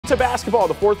to basketball.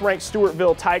 The 4th-ranked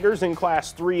Stewartville Tigers in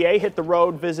Class 3A hit the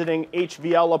road visiting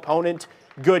HVL opponent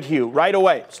Goodhue. Right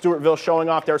away, Stewartville showing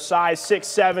off their size.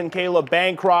 6'7", Caleb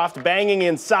Bancroft banging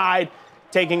inside,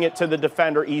 taking it to the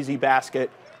defender. Easy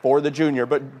basket for the junior.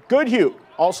 But Goodhue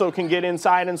also can get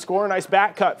inside and score. A nice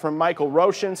back cut from Michael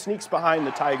Roshan. Sneaks behind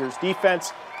the Tigers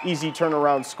defense. Easy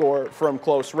turnaround score from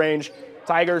close range.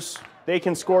 Tigers, they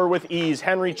can score with ease.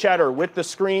 Henry Cheddar with the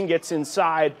screen gets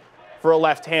inside for a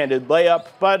left-handed layup,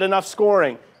 but enough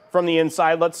scoring from the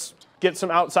inside. Let's get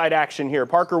some outside action here.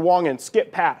 Parker Wongan,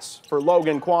 skip pass for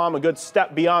Logan Quam. A good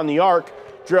step beyond the arc.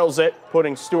 Drills it,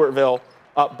 putting Stewartville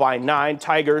up by 9.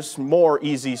 Tigers, more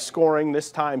easy scoring.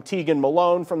 This time, Tegan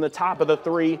Malone from the top of the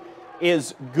three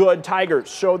is good. Tigers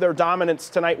show their dominance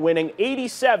tonight, winning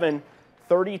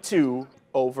 87-32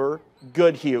 over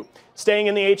Goodhue. Staying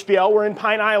in the HBL, we're in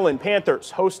Pine Island.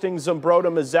 Panthers hosting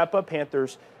Zumbrota Mazeppa.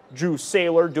 Panthers' Drew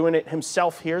Saylor doing it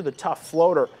himself here. The tough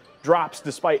floater drops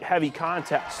despite heavy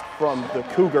contest from the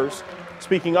Cougars.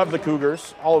 Speaking of the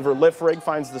Cougars, Oliver Liffrig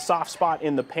finds the soft spot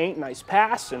in the paint. Nice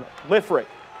pass, and Liffrig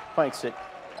flanks it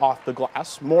off the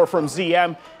glass. More from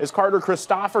ZM as Carter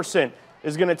Christofferson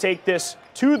is going to take this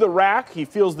to the rack. He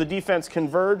feels the defense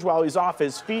converge while he's off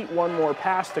his feet. One more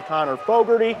pass to Connor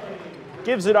Fogarty.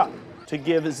 Gives it up to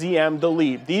give ZM the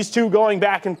lead. These two going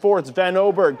back and forth. Van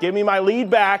Oberg, give me my lead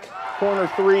back. Corner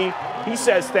three. He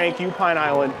says thank you. Pine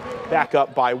Island back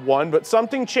up by 1. But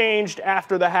something changed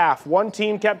after the half. One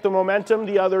team kept the momentum,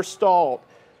 the other stalled.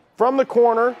 From the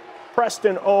corner,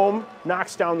 Preston Ohm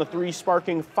knocks down the 3,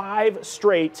 sparking 5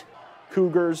 straight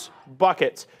Cougars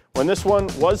buckets. When this one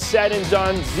was said and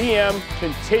done, ZM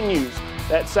continues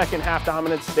that second half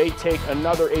dominance. They take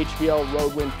another HVL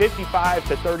road win,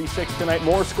 55-36 tonight.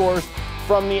 More scores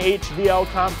from the HVL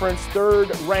Conference.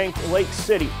 3rd-ranked Lake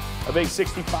City, a big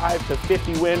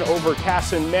 65-50 win over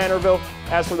Casson Manorville.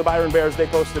 As for the Byron Bears, they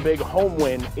post a big home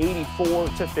win,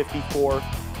 84-54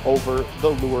 over the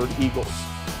Lured Eagles.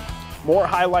 More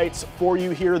highlights for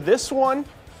you here. This one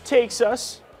takes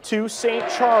us to St.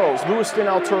 Charles. Lewiston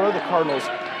Altura, the Cardinals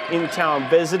in town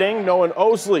visiting. Noah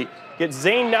Osley gets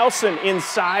Zane Nelson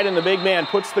inside, and the big man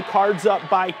puts the Cards up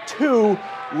by 2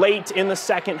 late in the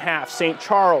second half. St.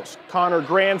 Charles, Connor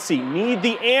Grancy need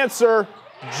the answer.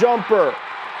 Jumper,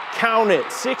 count it,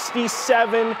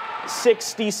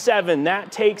 67-67.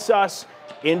 That takes us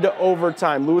into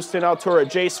overtime. Lewiston Altura,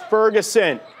 Jace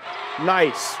Ferguson,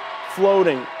 nice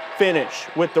floating finish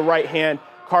with the right hand.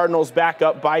 Cardinals back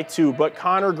up by 2, but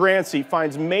Connor Grancy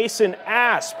finds Mason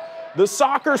Asp, the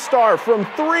soccer star, from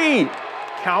 3.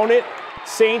 Count it.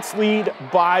 Saints lead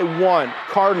by 1.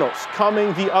 Cardinals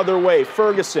coming the other way.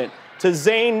 Ferguson to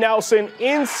Zane Nelson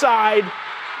inside,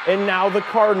 and now the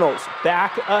Cardinals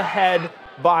back ahead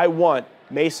by 1.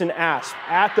 Mason Asp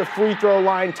at the free throw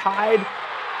line, tied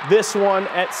this one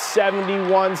at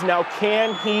 71s. Now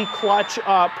can he clutch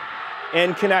up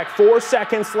and connect? 4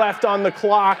 seconds left on the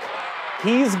clock.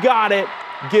 He's got it,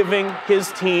 giving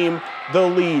his team the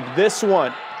lead. This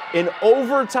one, an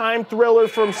overtime thriller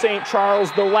from St.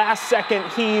 Charles. The last second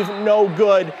heave, no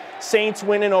good. Saints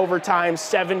win in overtime,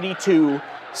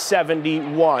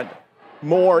 72-71.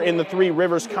 More in the Three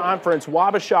Rivers Conference.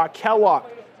 Wabasha Kellogg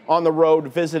on the road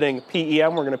visiting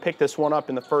PEM. We're going to pick this one up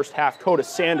in the first half. Coda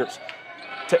Sanders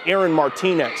to Aaron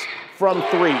Martinez from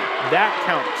 3. That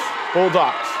counts.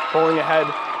 Bulldogs pulling ahead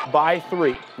by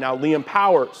 3. Now Liam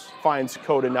Powers finds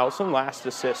Coda Nelson. Last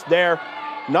assist there.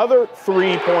 Another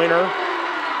 3-pointer,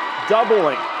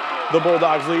 doubling the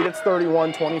Bulldogs lead. It's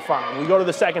 31-25. We go to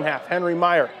the second half. Henry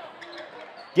Meyer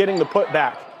getting the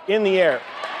putback in the air.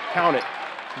 Count it.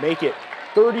 Make it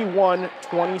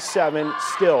 31-27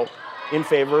 still in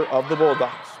favor of the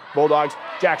Bulldogs. Bulldogs,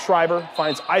 Jack Schreiber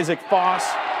finds Isaac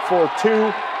Foss for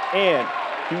 2, and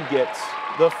he gets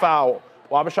the foul.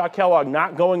 Wabasha Kellogg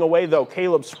not going away, though.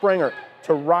 Caleb Springer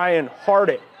to Ryan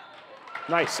Hardick.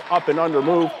 Nice up and under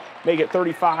move. Make it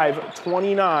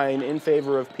 35-29 in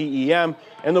favor of PEM.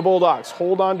 And the Bulldogs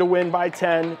hold on to win by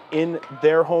 10 in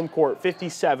their home court,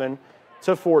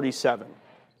 57-47.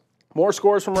 More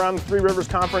scores from around the Three Rivers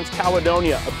Conference.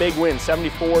 Caledonia, a big win,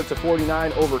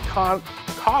 74-49 over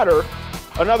Cotter.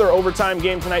 Another overtime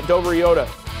game tonight. Dover Iota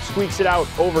squeaks it out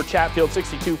over Chatfield,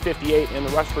 62-58, and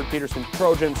the Rushford-Peterson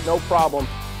Trojans, no problem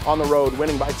on the road,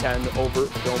 winning by 10 over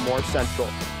Fillmore Central.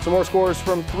 Some more scores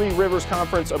from Three Rivers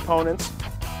Conference opponents.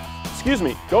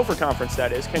 Gopher Conference,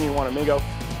 that is. Kenyon Wanamingo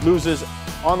loses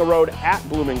on the road at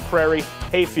Blooming Prairie.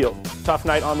 Hayfield, tough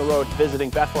night on the road, visiting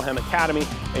Bethlehem Academy.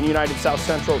 And United South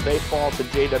Central, they fall to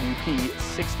JWP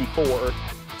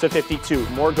 64-52.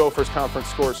 More Gophers Conference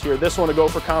scores here. This one, a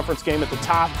Gopher Conference game at the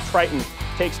top. Triton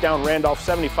takes down Randolph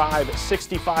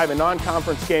 75-65. A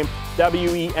non-conference game,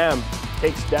 WEM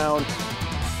takes down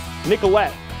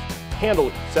Nicollet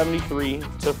handily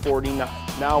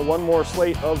 73-49. Now one more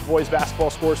slate of boys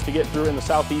basketball scores to get through in the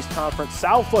Southeast Conference.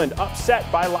 Southland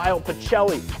upset by Lyle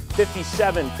Pacelli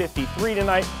 57-53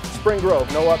 tonight. Spring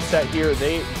Grove, no upset here.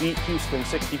 They beat Houston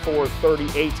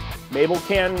 64-38. Mabel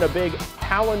Cannon, a big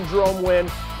palindrome win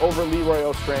over Leroy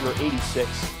Ostrander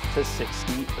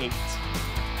 86-68.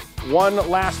 One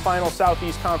last final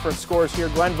Southeast Conference scores here.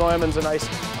 Glenville Emmons, a nice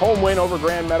home win over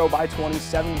Grand Meadow by 20,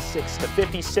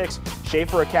 76-56.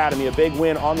 Schaefer Academy, a big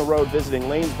win on the road visiting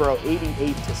Lanesboro,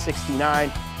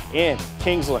 88-69. And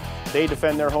Kingsland, they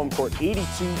defend their home court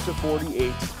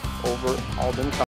 82-48 over Alden.